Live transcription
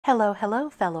Hello, hello,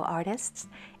 fellow artists.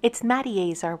 It's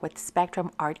Madi Azar with Spectrum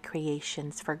Art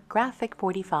Creations for Graphic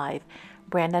 45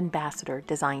 Brand Ambassador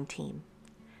Design Team.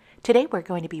 Today we're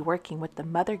going to be working with the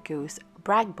Mother Goose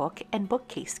Brag Book and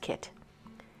Bookcase kit.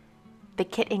 The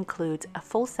kit includes a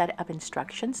full set of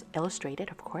instructions, illustrated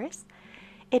of course.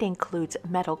 It includes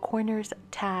metal corners,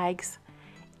 tags,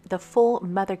 the full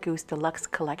Mother Goose Deluxe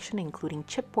collection including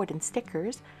chipboard and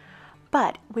stickers,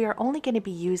 but we are only going to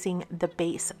be using the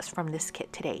base from this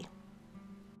kit today.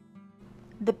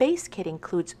 The base kit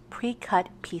includes pre-cut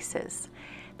pieces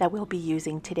that we'll be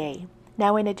using today.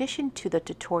 Now, in addition to the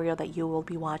tutorial that you will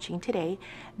be watching today,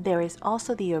 there is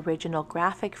also the original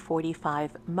Graphic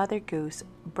 45 Mother Goose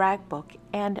Brag Book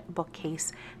and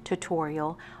Bookcase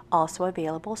tutorial also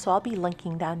available, so I'll be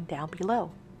linking them down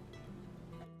below.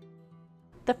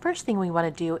 The first thing we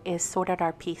want to do is sort out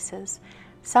our pieces.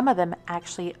 Some of them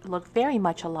actually look very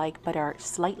much alike but are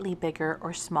slightly bigger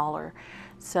or smaller.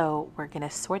 So we're going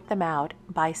to sort them out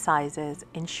by sizes,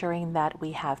 ensuring that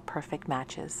we have perfect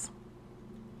matches.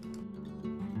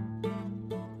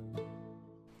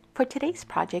 For today's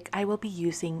project, I will be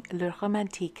using Le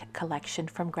Romantique collection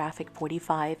from Graphic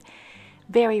 45.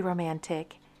 Very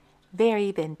romantic,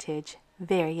 very vintage,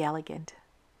 very elegant.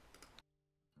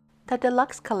 The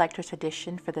Deluxe Collector's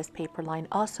Edition for this paper line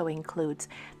also includes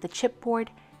the chipboard,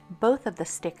 both of the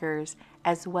stickers,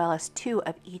 as well as 2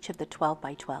 of each of the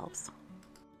 12x12s.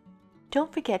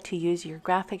 Don't forget to use your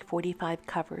Graphic 45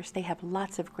 covers. They have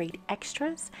lots of great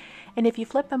extras, and if you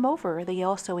flip them over, they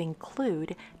also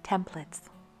include templates.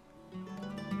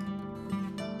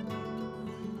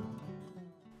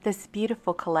 This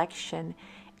beautiful collection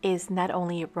is not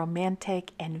only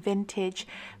romantic and vintage,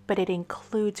 but it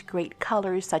includes great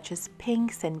colors such as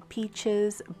pinks and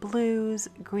peaches, blues,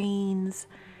 greens,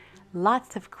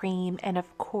 lots of cream, and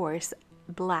of course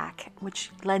black,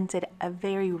 which lends it a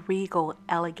very regal,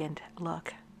 elegant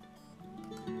look.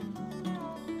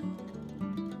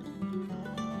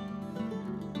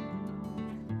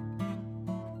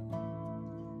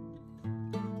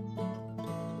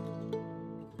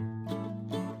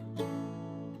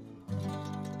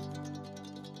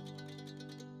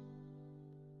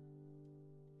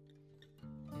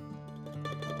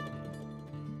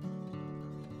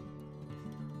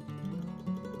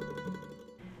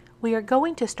 We are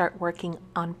going to start working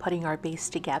on putting our base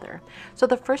together. So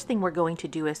the first thing we're going to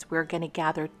do is we're going to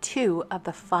gather 2 of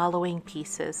the following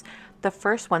pieces. The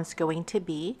first one's going to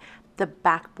be the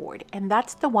backboard, and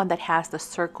that's the one that has the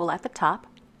circle at the top.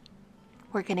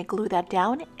 We're going to glue that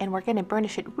down and we're going to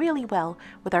burnish it really well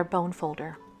with our bone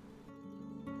folder.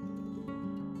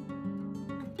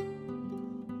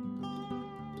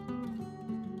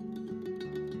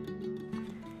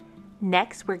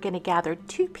 Next, we're going to gather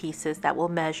 2 pieces that will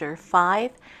measure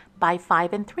 5 by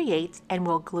 5 3/8, and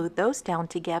we'll glue those down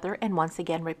together and once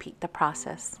again repeat the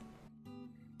process.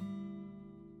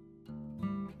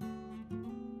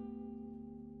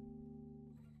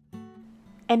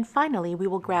 And finally, we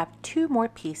will grab 2 more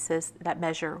pieces that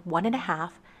measure 1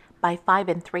 1/2 by 5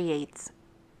 3/8.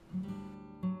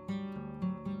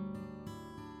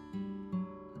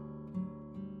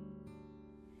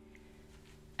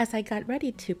 As I got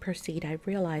ready to proceed, I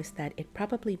realized that it'd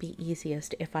probably be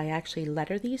easiest if I actually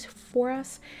letter these for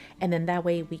us, and then that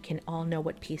way we can all know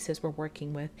what pieces we're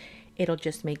working with. It'll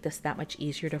just make this that much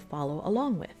easier to follow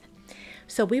along with.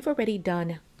 So we've already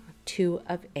done 2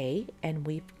 of A, and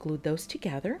we've glued those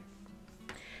together.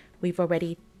 We've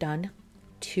already done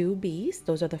 2 B's,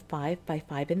 those are the 5 by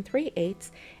 5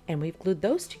 3/8, and we've glued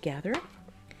those together.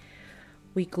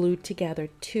 We glued together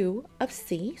 2 of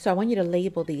C, so I want you to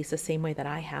label these the same way that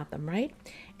I have them, right?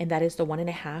 And that is the 1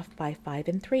 1/2 by 5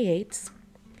 3/8.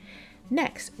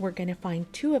 Next, we're going to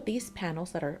find 2 of these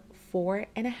panels that are 4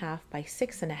 1/2 by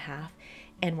 6 1/2,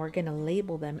 and we're going to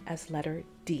label them as letter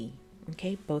D,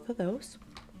 okay? Both of those.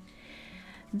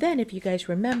 Then, if you guys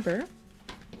remember,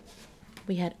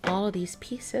 we had all of these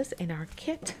pieces in our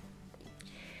kit.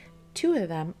 2 of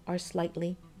them are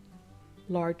slightly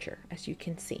larger, as you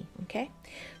can see, okay?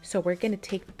 So we're going to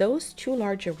take those 2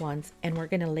 larger ones and we're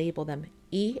going to label them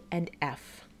E and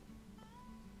F,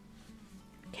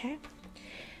 okay?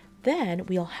 Then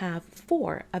we'll have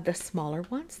 4 of the smaller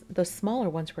ones. The smaller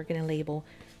ones we're going to label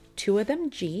 2 of them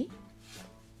G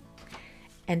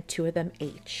and 2 of them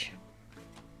H.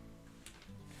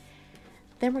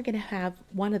 Then we're going to have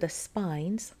 1 of the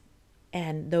spines,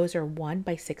 and those are 1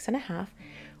 by 6 1/2.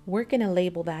 We're going to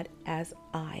label that as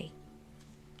I.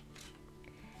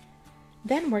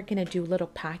 Then we're going to do little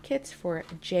packets for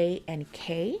J and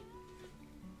K.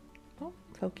 Oh,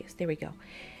 focus, there we go.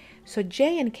 So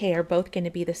J and K are both going to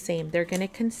be the same. They're going to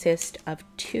consist of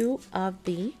 2 of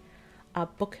the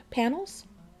book panels,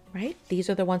 right? These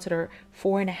are the ones that are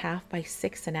 4.5 by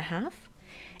 6.5.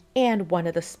 And one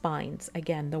of the spines,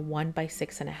 again, the 1 by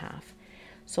 6.5.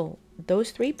 So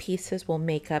those 3 pieces will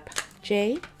make up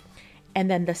J,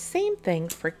 and then the same thing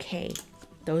for K.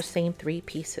 Those same 3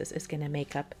 pieces is going to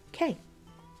make up K.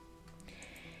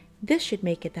 This should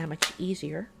make it that much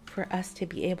easier for us to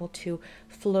be able to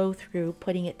flow through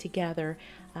putting it together,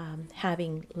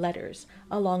 having letters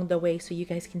along the way so you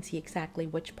guys can see exactly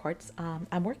which parts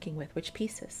I'm working with, which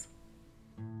pieces.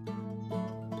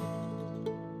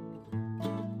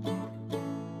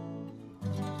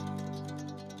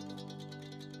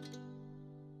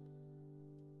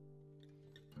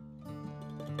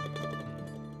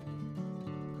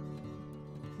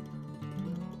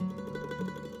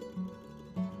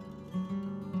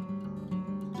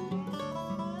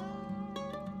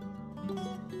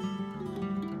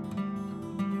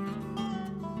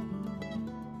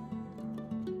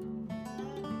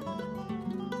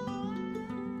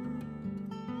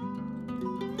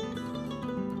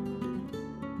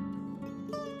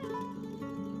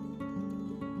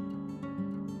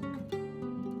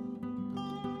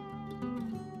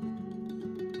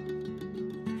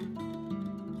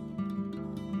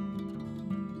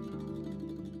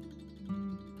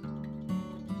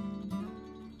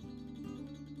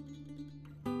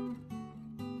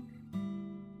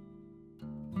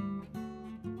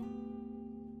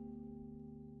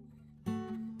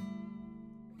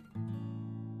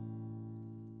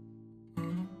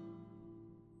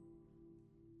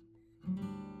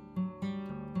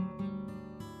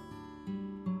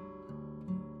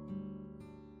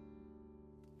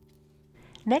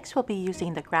 Next, we'll be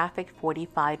using the Graphic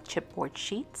 45 chipboard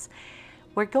sheets.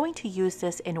 We're going to use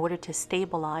this in order to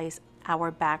stabilize our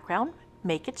background,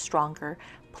 make it stronger,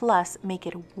 plus make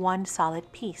it one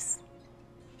solid piece.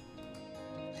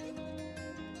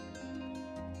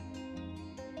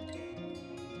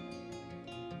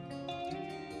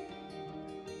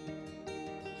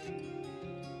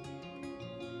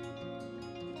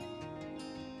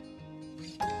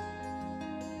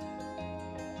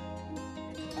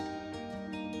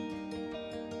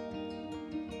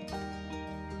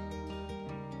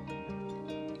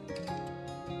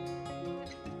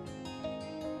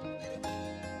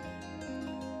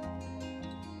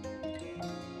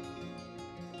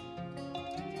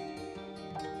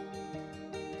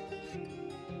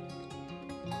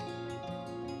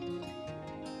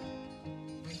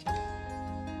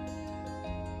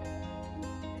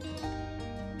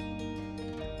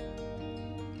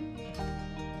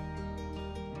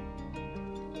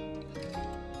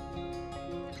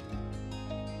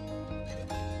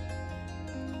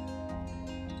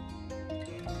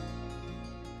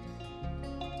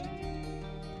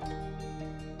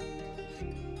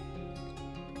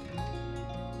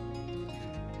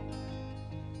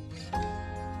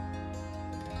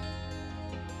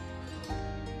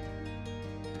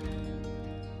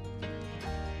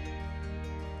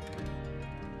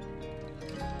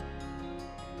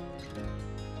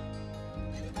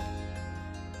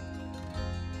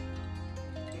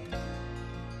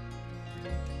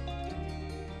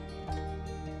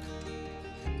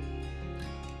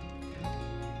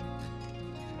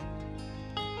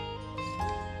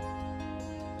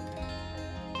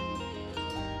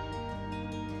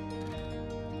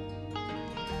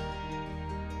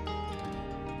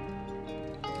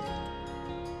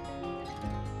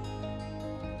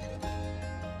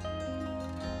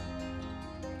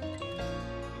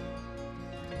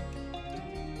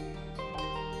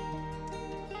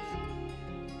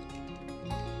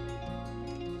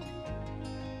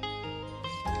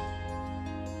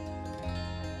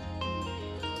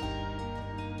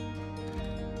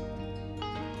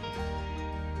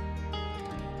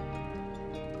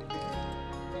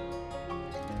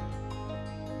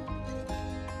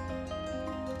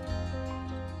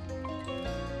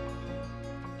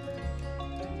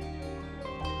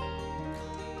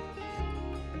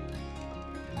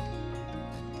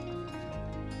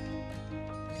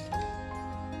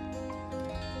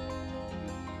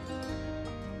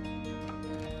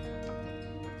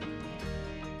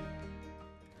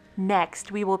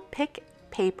 Next, we will pick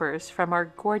papers from our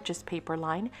gorgeous paper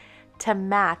line to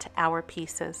mat our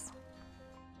pieces.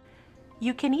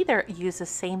 You can either use the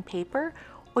same paper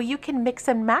or you can mix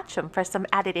and match them for some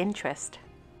added interest.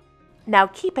 Now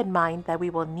keep in mind that we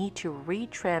will need to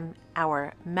retrim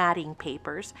our matting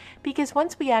papers because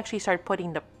once we actually start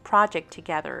putting the project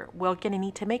together, we're going to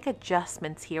need to make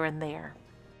adjustments here and there.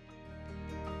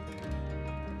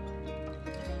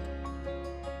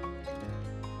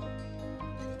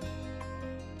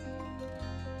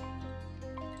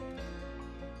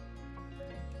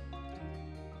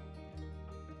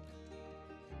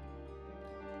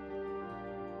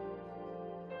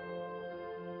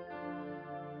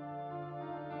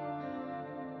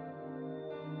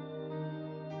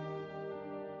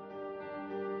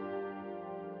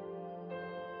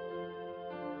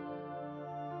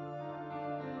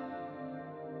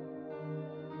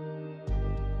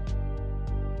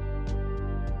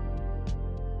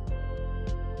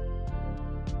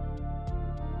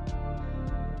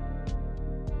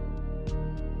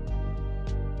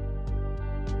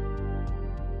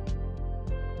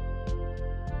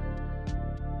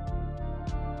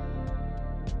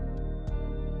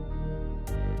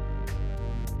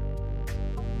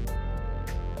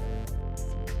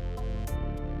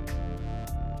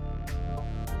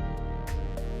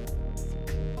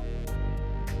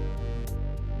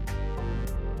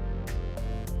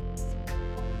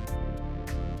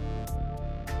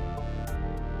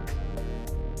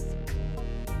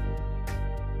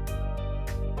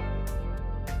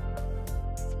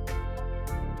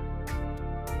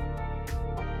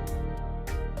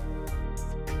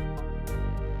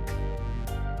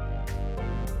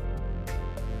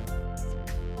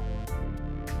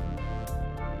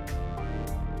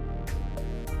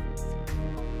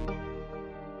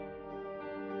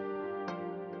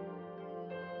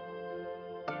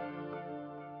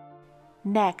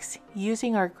 Next,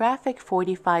 using our graphic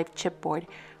 45 chipboard,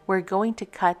 we're going to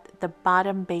cut the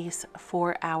bottom base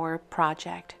for our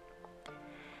project.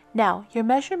 Now, your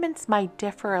measurements might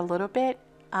differ a little bit,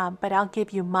 but I'll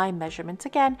give you my measurements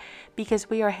again because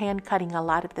we are hand cutting a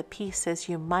lot of the pieces.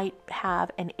 You might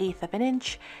have an 1/8 of an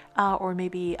inch or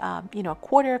maybe a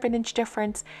 1/4 of an inch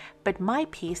difference, but my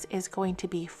piece is going to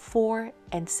be 4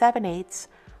 7/8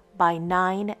 by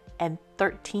 9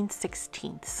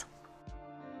 13/16.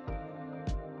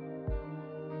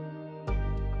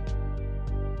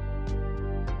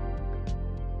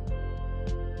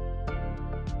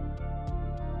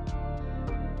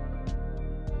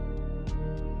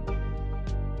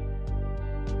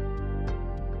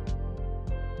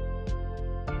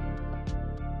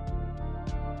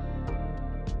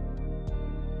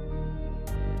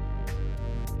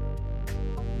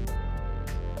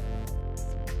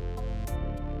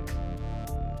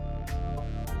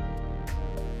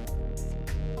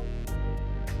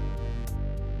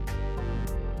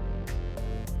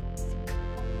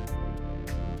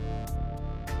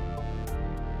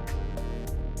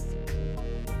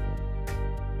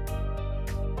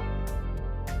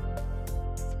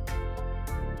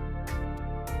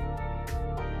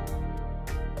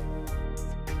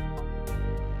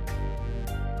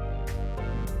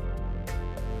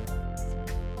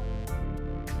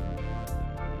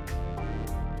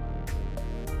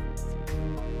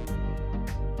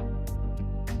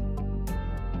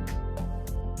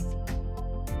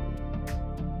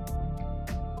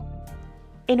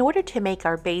 In order to make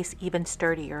our base even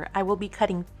sturdier, I will be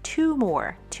cutting two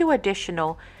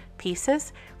additional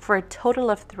pieces for a total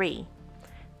of 3.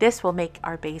 This will make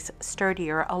our base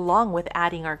sturdier along with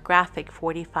adding our graphic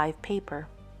 45 paper.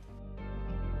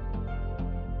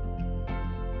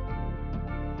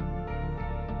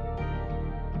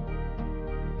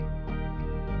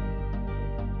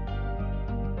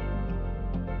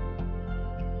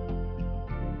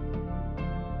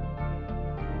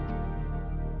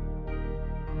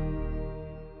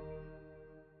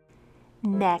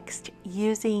 Next,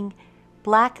 using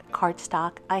black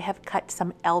cardstock, I have cut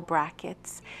some L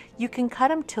brackets. You can cut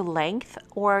them to length,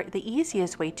 or the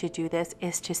easiest way to do this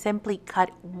is to simply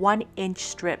cut 1-inch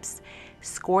strips,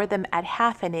 score them at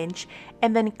 1/2 inch,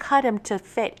 and then cut them to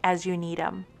fit as you need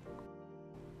them.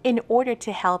 In order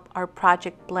to help our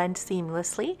project blend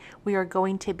seamlessly, we are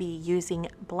going to be using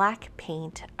black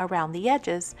paint around the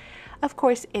edges. Of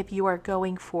course, if you are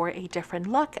going for a different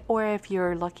look, or if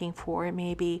you're looking for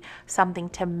maybe something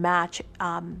to match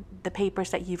the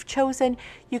papers that you've chosen,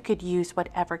 you could use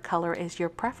whatever color is your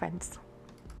preference.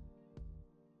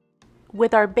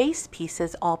 With our base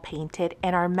pieces all painted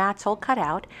and our mats all cut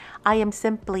out, I am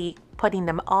simply putting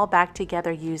them all back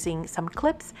together using some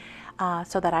clips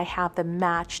so that I have them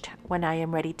matched when I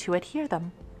am ready to adhere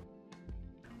them.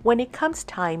 When it comes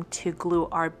time to glue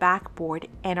our backboard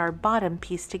and our bottom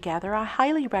piece together, I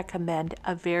highly recommend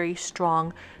a very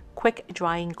strong, quick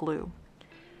drying glue.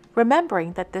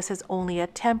 Remembering that this is only a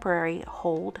temporary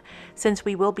hold since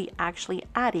we will be actually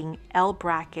adding L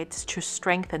brackets to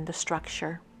strengthen the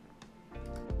structure.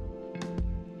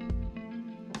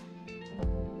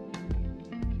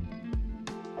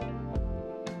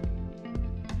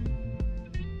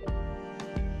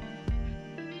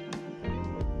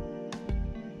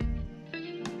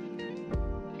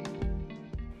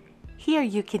 Here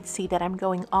you can see that I'm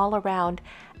going all around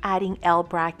adding L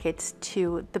brackets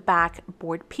to the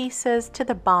backboard pieces, to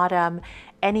the bottom,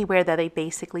 anywhere that they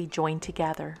basically join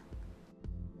together.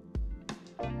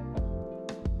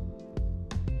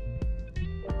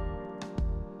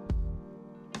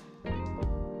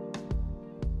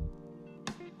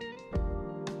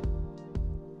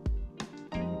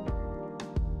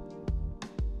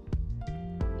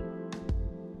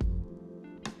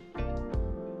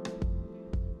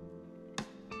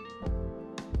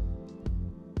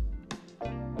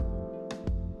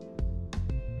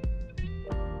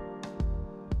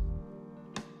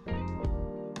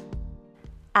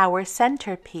 Our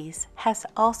centerpiece has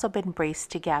also been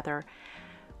braced together.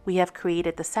 We have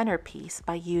created the centerpiece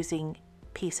by using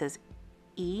pieces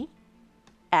E,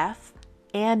 F,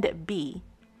 and B.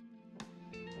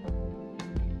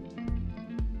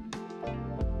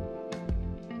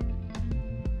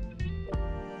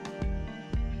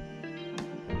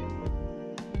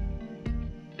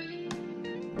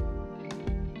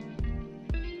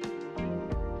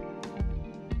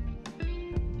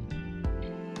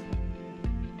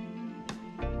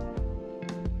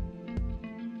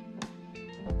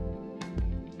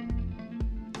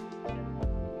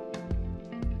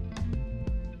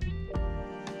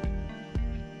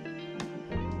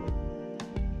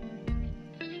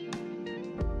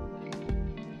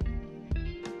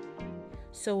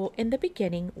 So in the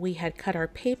beginning, we had cut our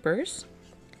papers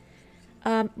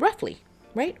roughly,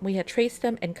 right? We had traced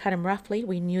them and cut them roughly.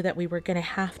 We knew that we were going to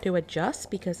have to adjust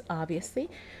because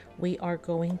obviously we are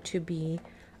going to be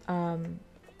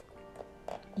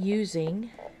using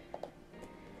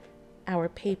our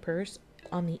papers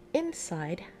on the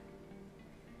inside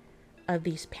of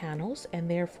these panels,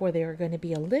 and therefore they're going to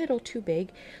be a little too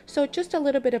big. So just a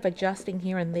little bit of adjusting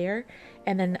here and there,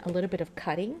 and then a little bit of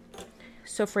cutting.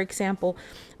 So for example,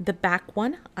 the back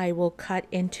one I will cut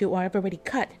into, or I've already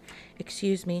cut,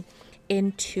 excuse me,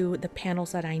 into the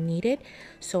panels that I needed.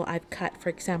 So I've cut, for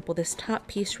example, this top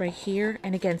piece right here,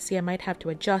 and again, see, I might have to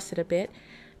adjust it a bit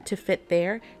to fit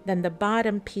there. Then the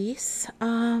bottom piece,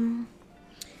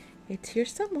 it's here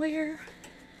somewhere.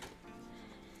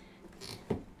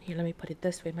 Here, let me put it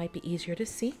this way, it might be easier to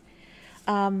see.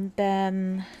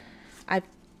 Then I've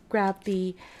grabbed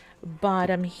the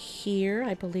bottom here.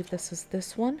 I believe this is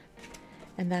this one,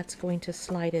 and that's going to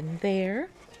slide in there.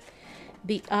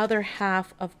 The other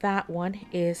half of that one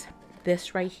is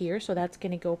this right here, so that's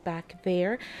going to go back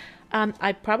there.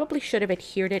 I probably should have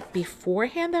adhered it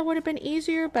beforehand. That would have been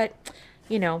easier, but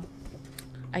you know,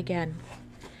 again,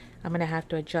 I'm going to have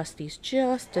to adjust these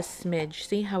just a smidge.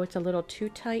 See how it's a little too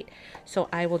tight? So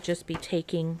I will just be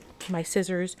taking my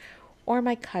scissors or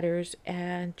my cutters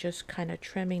and just kind of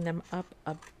trimming them up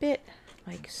a bit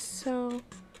like so.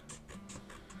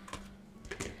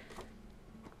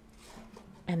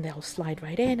 And they'll slide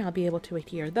right in. I'll be able to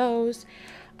adhere those,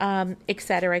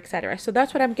 etc., etc. So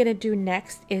that's what I'm going to do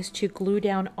next, is to glue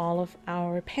down all of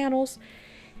our panels.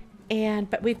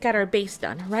 But we've got our base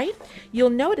done, right? You'll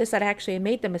notice that actually I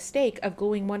made the mistake of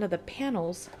gluing one of the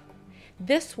panels.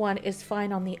 This one is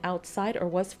fine on the outside, or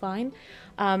was fine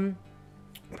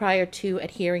prior to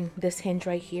adhering this hinge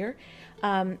right here.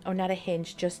 Or not a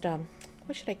hinge, just,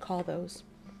 what should I call those?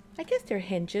 I guess they're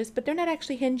hinges, but they're not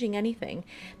actually hinging anything.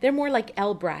 They're more like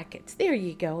L brackets. There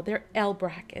you go, they're L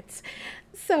brackets.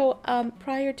 So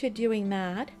prior to doing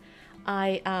that,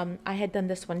 I had done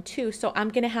this one too, so I'm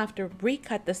gonna have to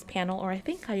recut this panel, or I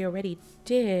think I already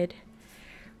did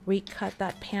recut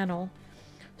that panel.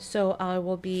 So I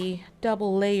will be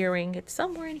double layering. It's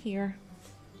somewhere in here.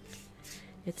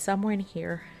 It's somewhere in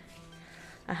here.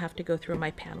 I have to go through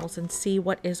my panels and see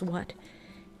what is what.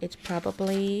 It's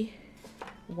probably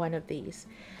one of these.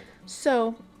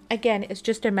 So again, it's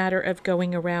just a matter of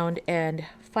going around and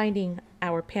finding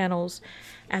our panels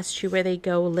as to where they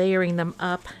go, layering them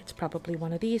up. It's probably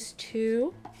one of these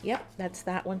two. Yep, that's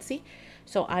that one. See?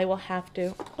 So I will have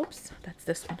to, oops, that's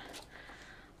this one.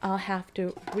 I'll have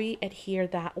to re-adhere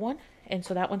that one. And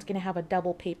so that one's going to have a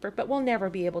double paper, but we'll never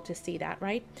be able to see that,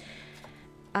 right?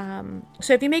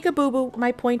 So if you make a boo-boo,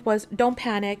 my point was don't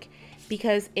panic,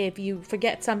 because if you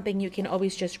forget something, you can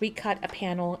always just recut a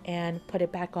panel and put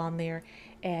it back on there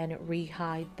and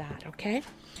re-hide that, okay?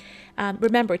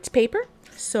 Remember, it's paper,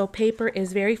 so paper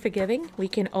is very forgiving. We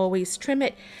can always trim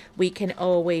it. We can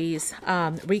always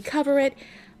recover it.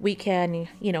 We can,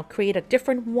 you know, create a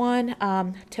different one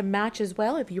to match as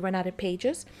well if you run out of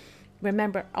pages.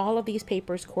 Remember, all of these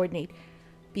papers coordinate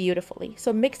beautifully.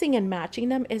 So mixing and matching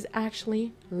them is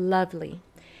actually lovely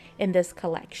in this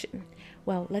collection.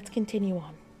 Well, let's continue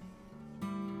on.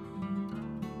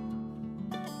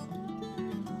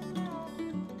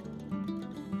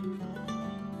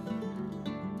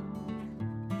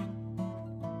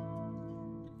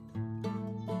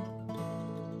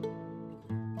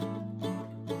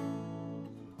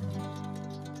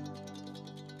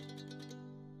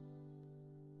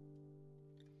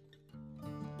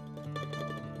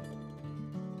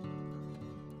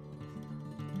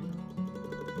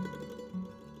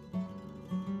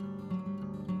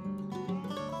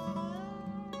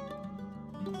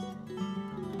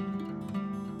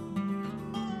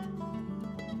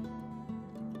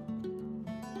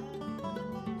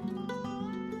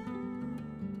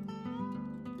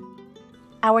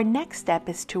 Our next step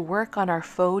is to work on our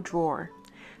faux drawer.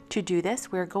 To do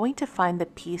this, we're going to find the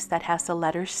piece that has the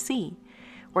letter C.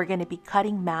 We're going to be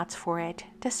cutting mats for it,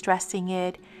 distressing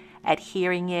it,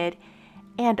 adhering it,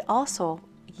 and also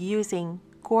using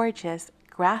gorgeous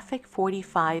graphic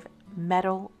 45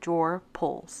 metal drawer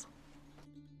pulls.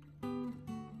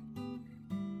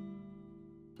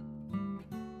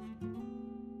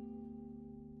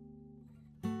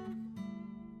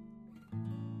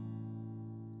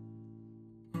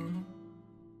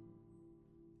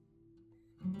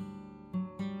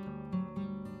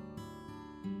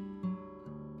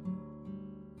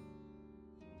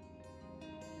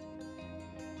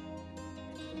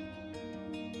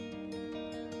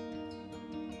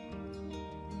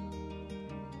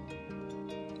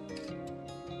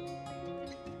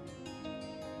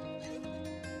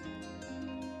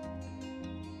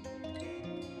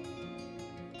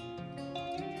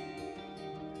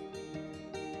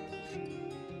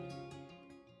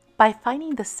 By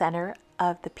finding the center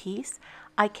of the piece,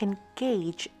 I can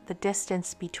gauge the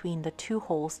distance between the two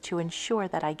holes to ensure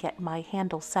that I get my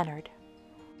handle centered.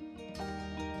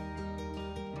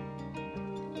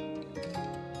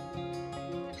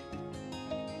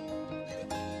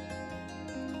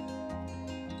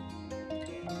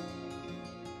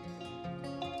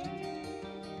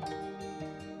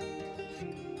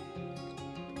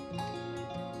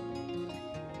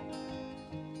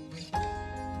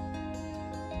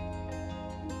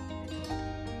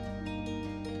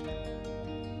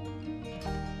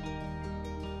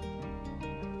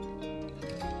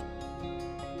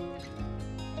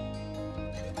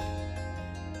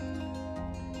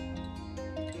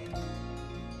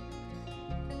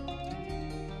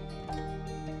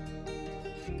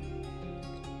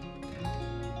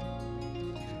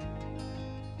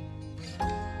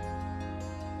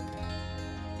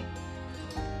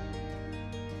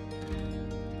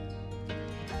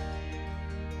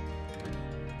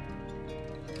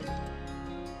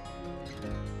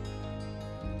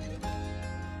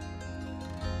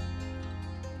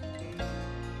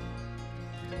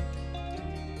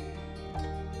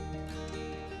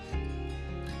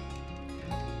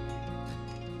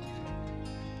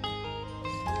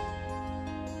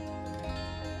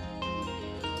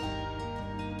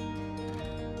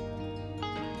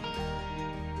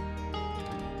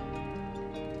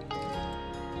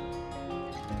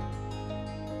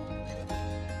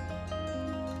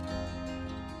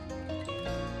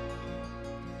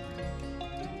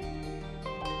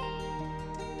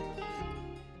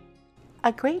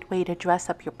 A great way to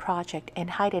dress up your project and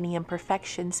hide any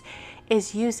imperfections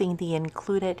is using the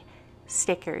included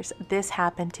stickers. This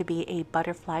happened to be a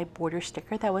butterfly border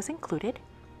sticker that was included.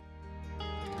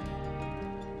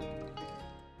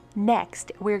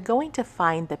 Next, we're going to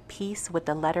find the piece with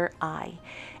the letter I,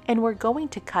 and we're going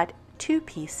to cut two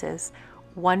pieces,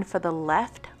 one for the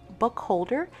left book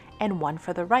holder and one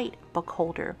for the right book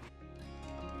holder.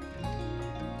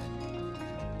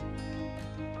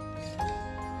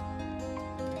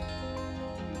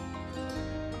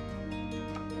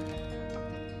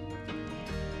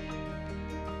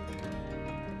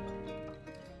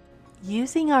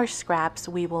 Using our scraps,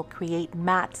 we will create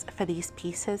mats for these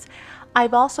pieces.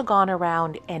 I've also gone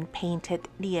around and painted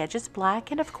the edges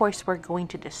black, and of course we're going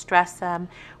to distress them,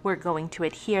 we're going to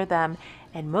adhere them,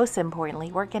 and most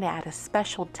importantly, we're going to add a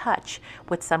special touch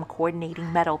with some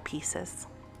coordinating metal pieces.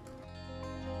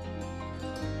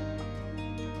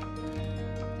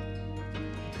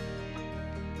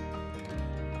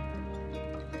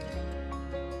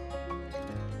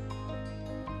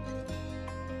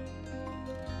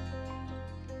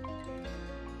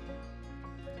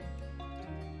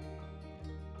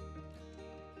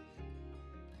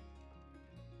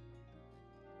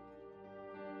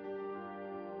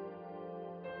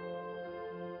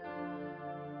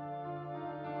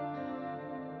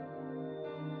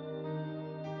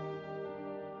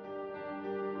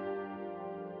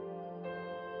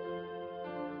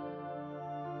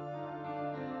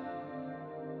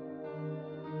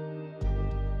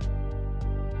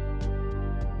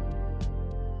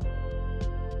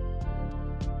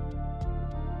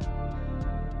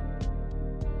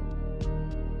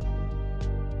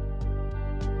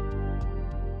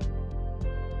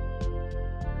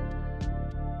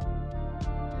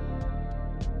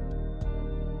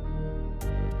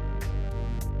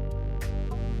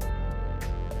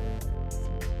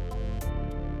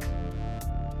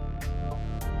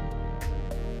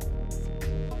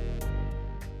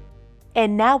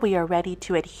 And now we are ready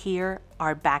to adhere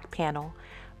our back panel.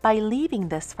 By leaving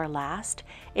this for last,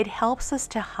 it helps us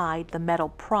to hide the metal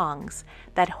prongs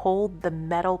that hold the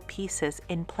metal pieces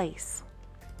in place.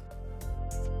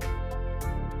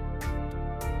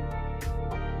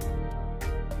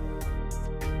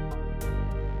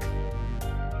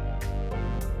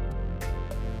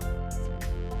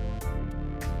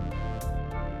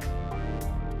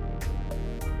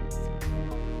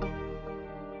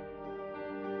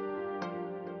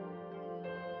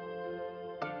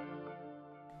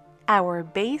 Our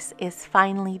base is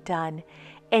finally done,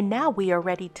 and now we are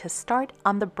ready to start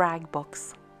on the brag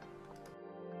books.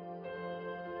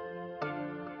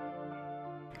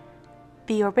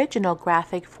 The original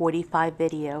Graphic 45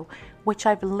 video, which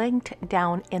I've linked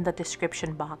down in the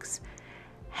description box,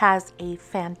 has a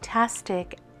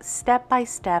fantastic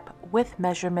step-by-step with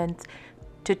measurements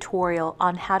tutorial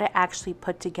on how to actually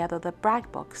put together the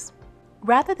brag books.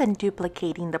 Rather than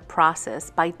duplicating the process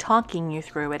by talking you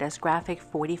through it as Graphic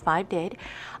 45 did,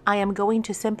 I am going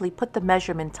to simply put the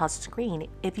measurements on screen.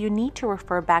 If you need to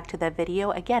refer back to that video,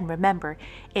 again, remember,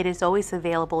 it is always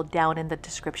available down in the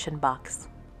description box.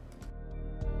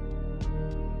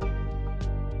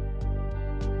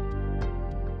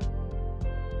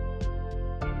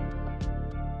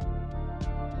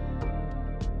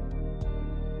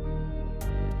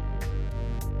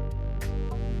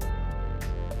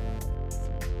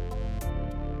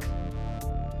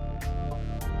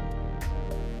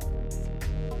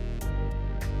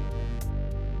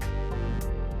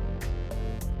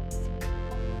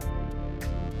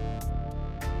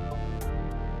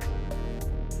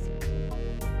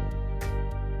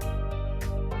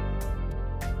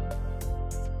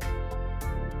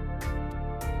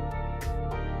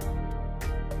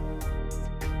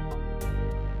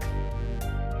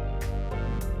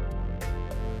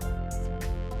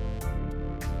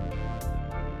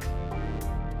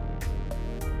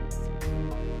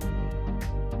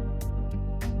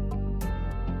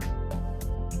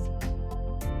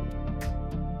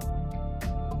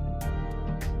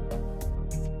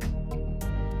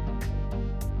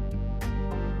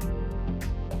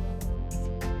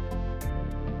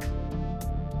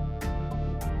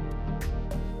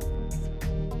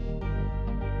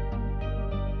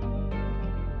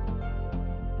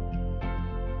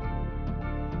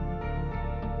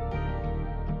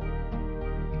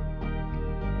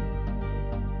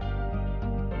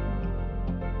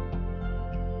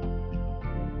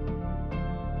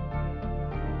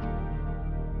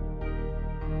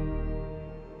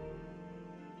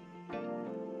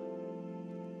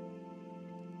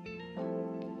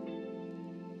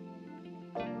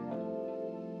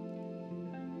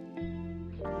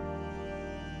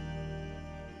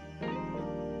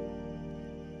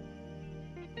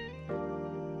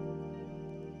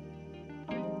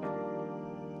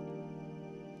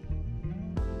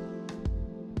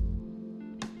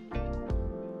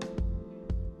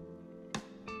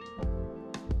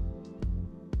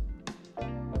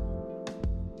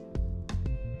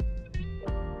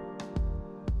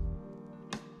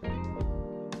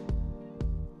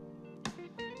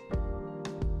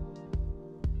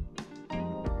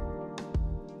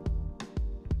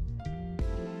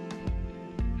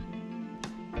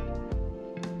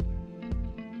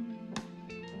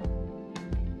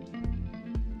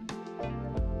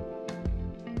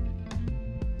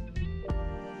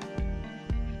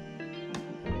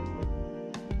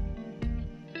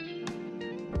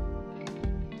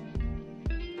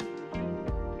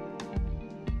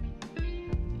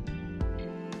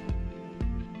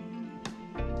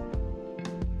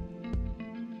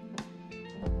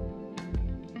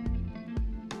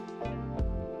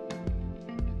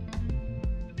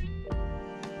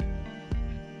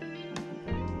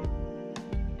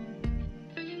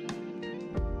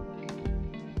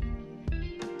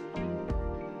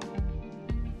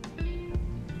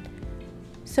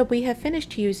 So we have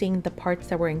finished using the parts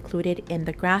that were included in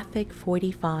the Graphic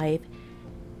 45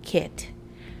 kit.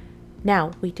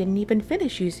 Now, we didn't even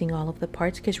finish using all of the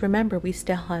parts because remember, we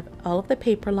still have all of the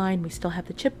paper line, we still have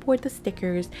the chipboard, the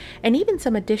stickers, and even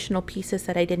some additional pieces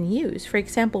that I didn't use. For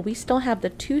example, we still have the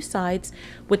two sides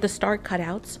with the star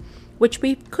cutouts, which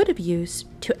we could have used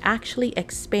to actually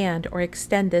expand or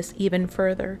extend this even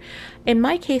further. In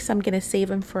my case, I'm going to save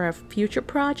them for a future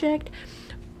project,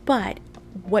 but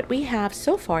what we have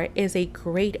so far is a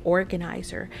great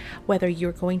organizer, whether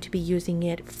you're going to be using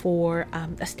it for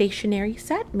a stationery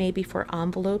set, maybe for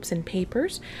envelopes and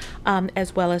papers,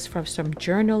 as well as for some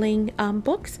journaling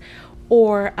books,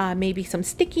 or maybe some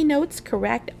sticky notes,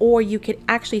 correct? Or you could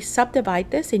actually subdivide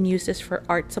this and use this for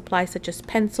art supplies such as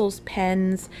pencils,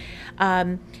 pens,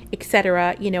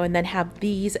 etc. You know, and then have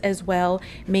these as well.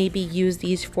 Maybe use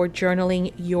these for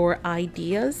journaling your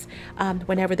ideas.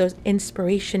 Whenever those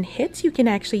inspiration hits, you can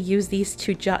actually use these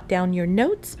to jot down your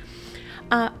notes.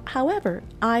 However,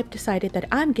 I've decided that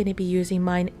I'm going to be using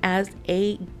mine as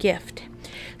a gift.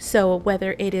 So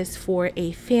whether it is for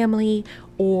a family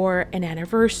or an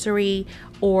anniversary,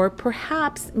 or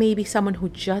perhaps maybe someone who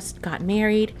just got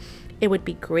married, it would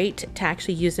be great to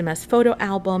actually use them as photo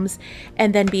albums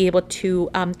and then be able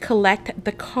to collect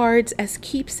the cards as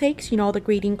keepsakes, you know, all the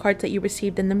greeting cards that you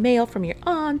received in the mail from your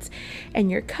aunts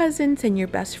and your cousins and your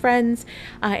best friends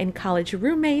and college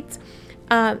roommates.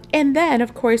 And then,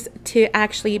 of course, to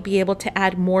actually be able to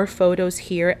add more photos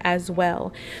here as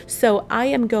well. So I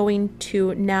am going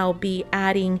to now be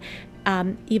adding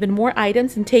even more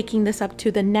items and taking this up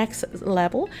to the next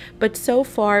level. But so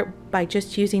far, by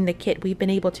just using the kit, we've been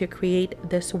able to create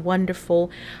this wonderful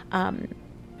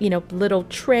you know, little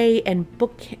tray and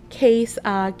bookcase,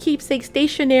 keepsake,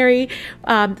 stationery,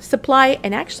 supply.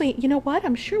 And actually, you know what?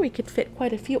 I'm sure we could fit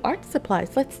quite a few art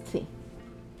supplies. Let's see.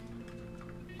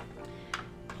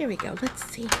 Here we go. Let's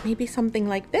see. Maybe something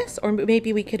like this, or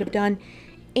maybe we could have done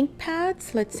ink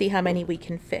pads. Let's see how many we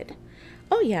can fit.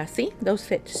 Oh yeah, see? Those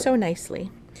fit so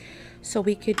nicely. So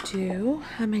we could do,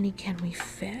 how many can we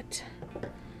fit?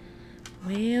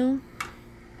 Well,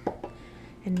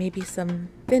 and maybe some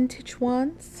vintage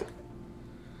ones.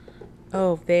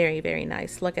 Oh, very, very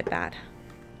nice. Look at that.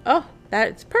 Oh,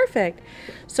 that's perfect.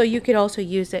 So you could also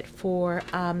use it for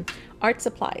art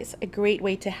supplies. A great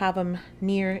way to have them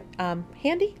near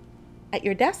handy at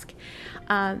your desk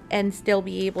and still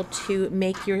be able to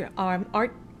make your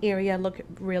art area look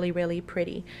really, really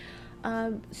pretty.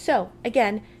 So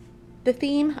again, the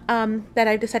theme that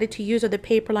I decided to use, or the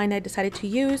paper line I decided to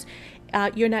use,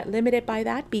 you're not limited by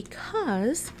that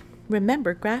because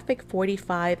remember, Graphic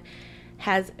 45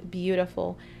 has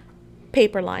beautiful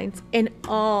paper lines in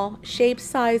all shapes,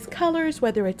 size, colors,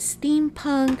 whether it's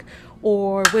steampunk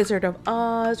or Wizard of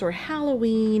Oz or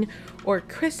Halloween or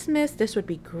Christmas. This would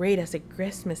be great as a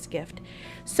Christmas gift.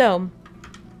 So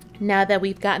now that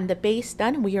we've gotten the base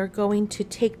done, we are going to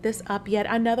take this up yet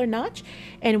another notch,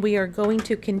 and we are going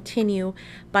to continue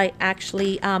by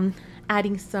actually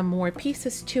adding some more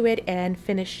pieces to it and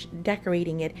finish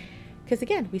decorating it, because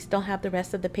again, we still have the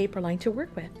rest of the paper line to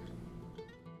work with.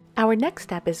 Our next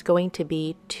step is going to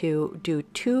be to do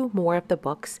 2 more of the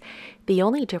books. The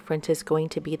only difference is going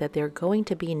to be that they're going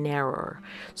to be narrower.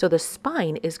 So the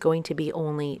spine is going to be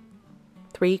only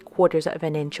 3/4 of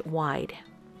an inch wide.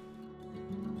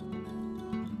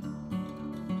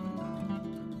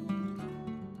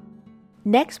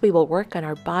 Next, we will work on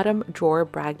our bottom drawer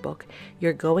brag book.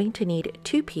 You're going to need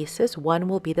 2 pieces. One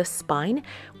will be the spine,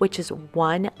 which is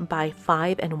 1 by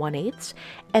 5 1/8,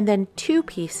 and then 2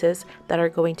 pieces that are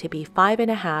going to be 5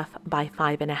 1/2 by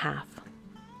 5 1/2.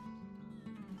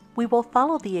 We will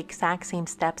follow the exact same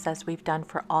steps as we've done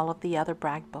for all of the other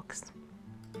brag books.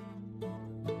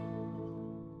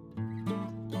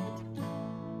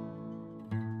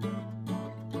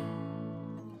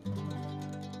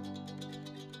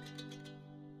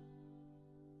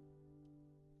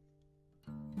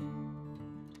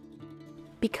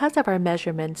 Because of our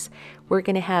measurements, we're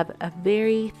going to have a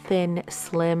very thin,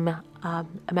 slim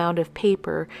amount of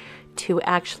paper to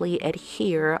actually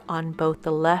adhere on both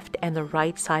the left and the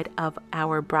right side of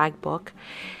our brag book.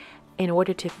 In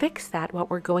order to fix that,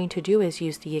 what we're going to do is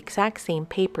use the exact same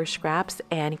paper scraps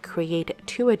and create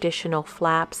 2 additional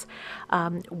flaps,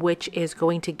 which is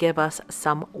going to give us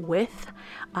some width,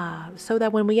 so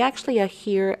that when we actually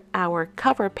adhere our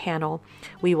cover panel,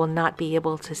 we will not be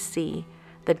able to see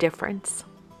the difference.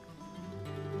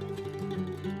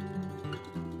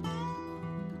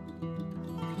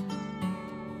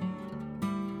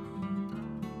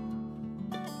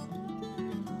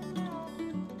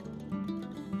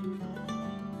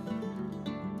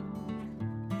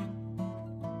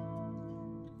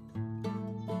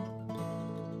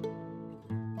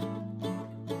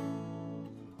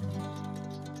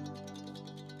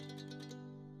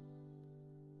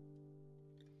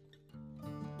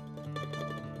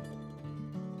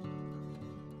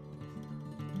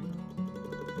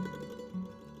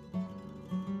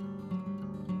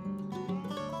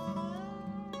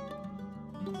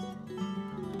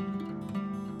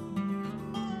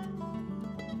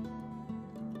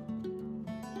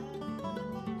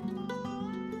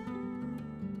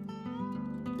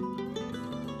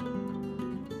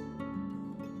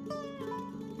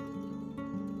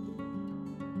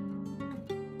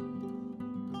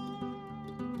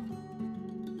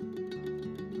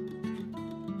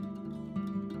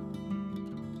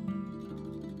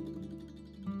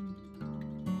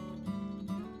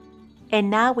 And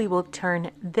now we will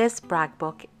turn this brag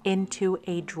book into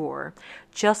a drawer,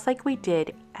 just like we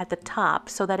did at the top,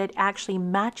 so that it actually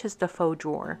matches the faux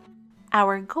drawer.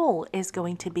 Our goal is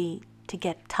going to be to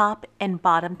get top and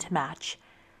bottom to match,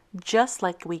 just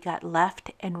like we got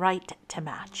left and right to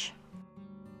match.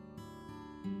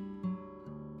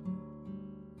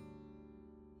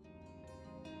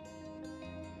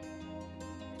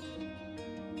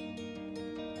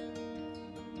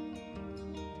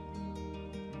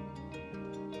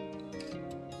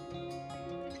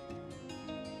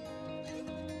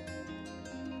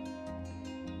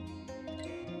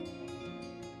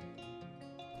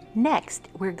 Next,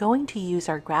 we're going to use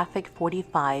our Graphic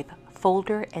 45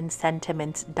 folder and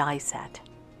sentiments die set.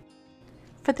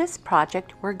 For this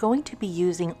project, we're going to be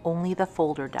using only the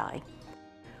folder die.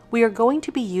 We are going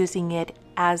to be using it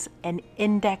as an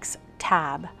index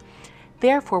tab.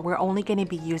 Therefore, we're only going to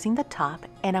be using the top,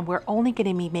 and we're only going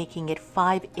to be making it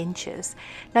 5 inches.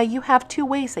 Now, you have two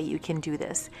ways that you can do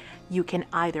this. You can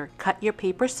either cut your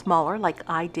paper smaller like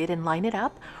I did and line it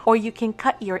up, or you can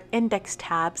cut your index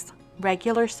tabs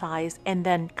regular size and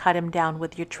then cut them down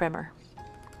with your trimmer.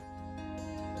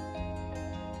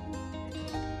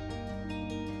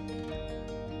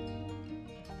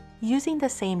 Using the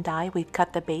same die, we've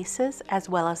cut the bases as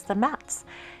well as the mats.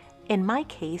 In my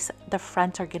case, the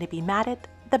fronts are going to be matted,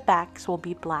 the backs will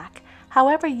be black.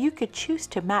 However, you could choose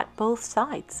to matte both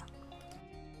sides.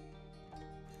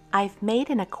 I've made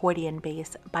an accordion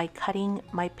base by cutting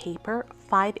my paper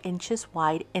 5 inches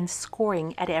wide and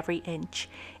scoring at every inch.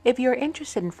 If you're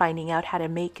interested in finding out how to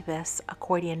make this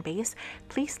accordion base,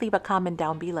 please leave a comment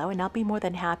down below and I'll be more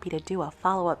than happy to do a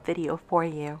follow-up video for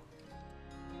you.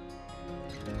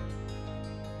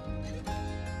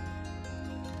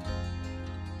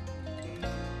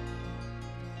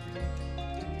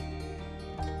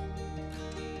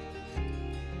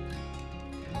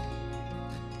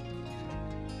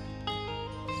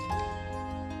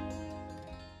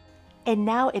 And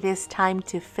now it is time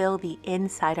to fill the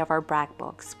inside of our brag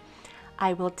books.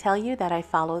 I will tell you that I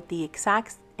followed the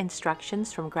exact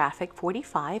instructions from Graphic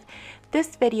 45.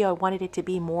 This video, I wanted it to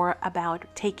be more about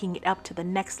taking it up to the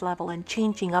next level and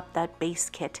changing up that base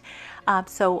kit.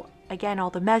 So again, all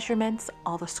the measurements,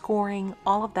 all the scoring,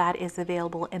 all of that is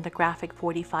available in the Graphic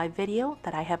 45 video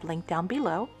that I have linked down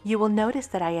below. You will notice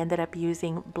that I ended up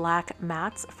using black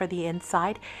mats for the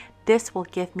inside. This will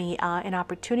give me an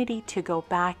opportunity to go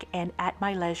back and at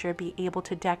my leisure be able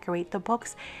to decorate the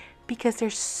books, because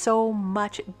there's so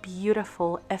much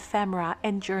beautiful ephemera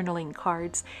and journaling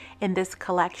cards in this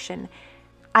collection.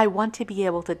 I want to be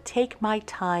able to take my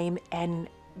time and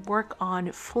work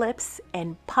on flips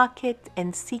and pockets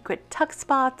and secret tuck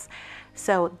spots.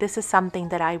 So this is something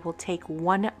that I will take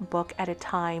one book at a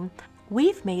time.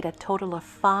 We've made a total of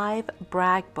 5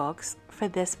 brag books for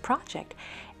this project.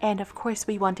 And of course,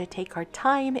 we want to take our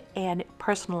time and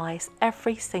personalize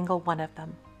every single one of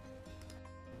them.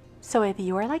 So if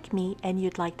you are like me and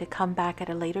you'd like to come back at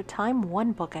a later time,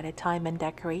 one book at a time, and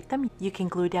decorate them, you can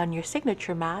glue down your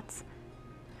signature mats.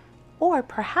 Or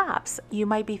perhaps you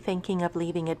might be thinking of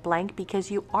leaving it blank because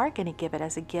you are going to give it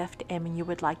as a gift and you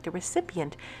would like the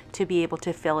recipient to be able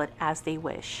to fill it as they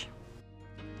wish.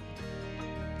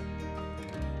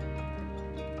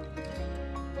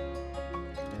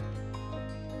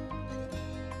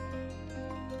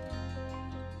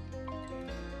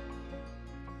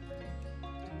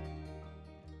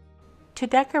 To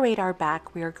decorate our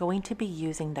back, we are going to be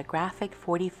using the Graphic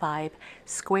 45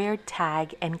 squared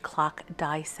tag and clock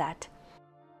die set.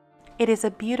 It is a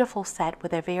beautiful set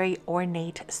with a very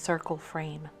ornate circle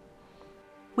frame.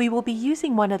 We will be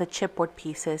using one of the chipboard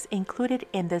pieces included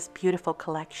in this beautiful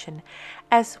collection,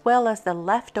 as well as the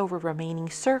leftover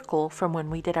remaining circle from when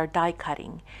we did our die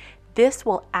cutting. This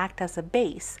will act as a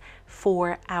base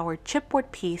for our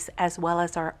chipboard piece as well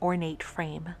as our ornate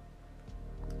frame.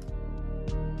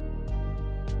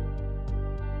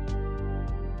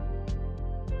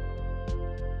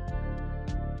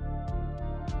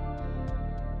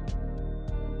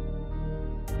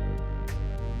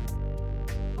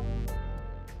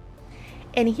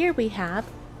 And here we have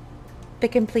the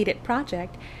completed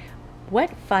project.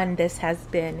 What fun this has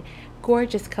been.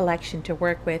 Gorgeous collection to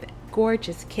work with,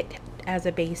 gorgeous kit as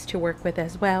a base to work with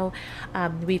as well.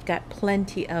 We've got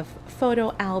plenty of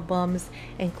photo albums,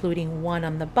 including one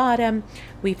on the bottom.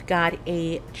 We've got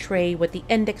a tray with the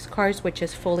index cards, which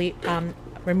is fully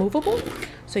removable,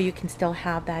 so you can still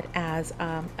have that as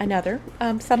another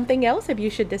something else if you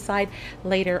should decide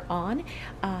later on.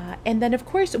 And then of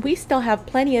course we still have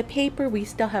plenty of paper, we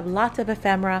still have lots of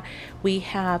ephemera, we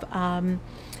have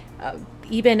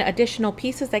even additional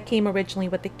pieces that came originally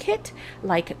with the kit,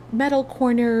 like metal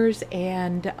corners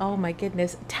and, oh my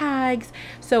goodness, tags.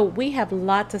 So we have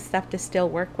lots of stuff to still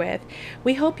work with.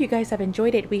 We hope you guys have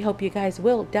enjoyed it. We hope you guys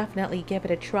will definitely give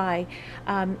it a try.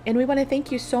 And we want to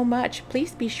thank you so much.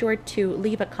 Please be sure to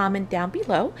leave a comment down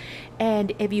below.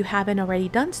 And if you haven't already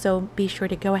done so, be sure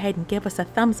to go ahead and give us a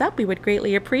thumbs up. We would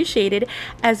greatly appreciate it,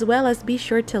 as well as be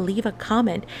sure to leave a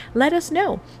comment. Let us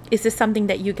know, is this something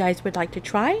that you guys would like to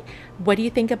try? What do you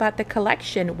think about the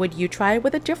collection? Would you try it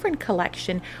with a different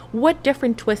collection? What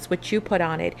different twists would you put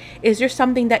on it? Is there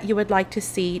something that you would like to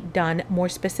see done more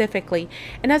specifically?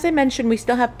 And as I mentioned, we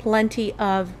still have plenty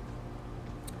of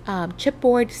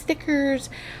chipboard stickers,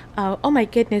 oh my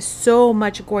goodness, so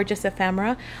much gorgeous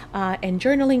ephemera and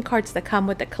journaling cards that come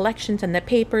with the collections and the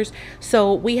papers.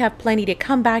 So we have plenty to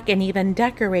come back and even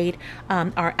decorate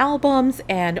our albums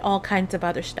and all kinds of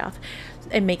other stuff,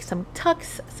 and make some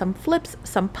tucks, some flips,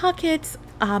 some pockets,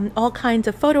 all kinds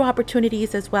of photo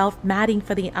opportunities as well, matting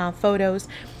for the photos.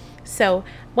 So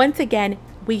once again,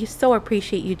 we so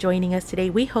appreciate you joining us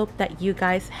today. We hope that you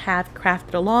guys have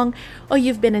crafted along, or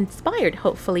you've been inspired,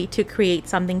 hopefully, to create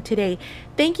something today.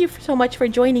 Thank you so much for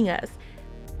joining us.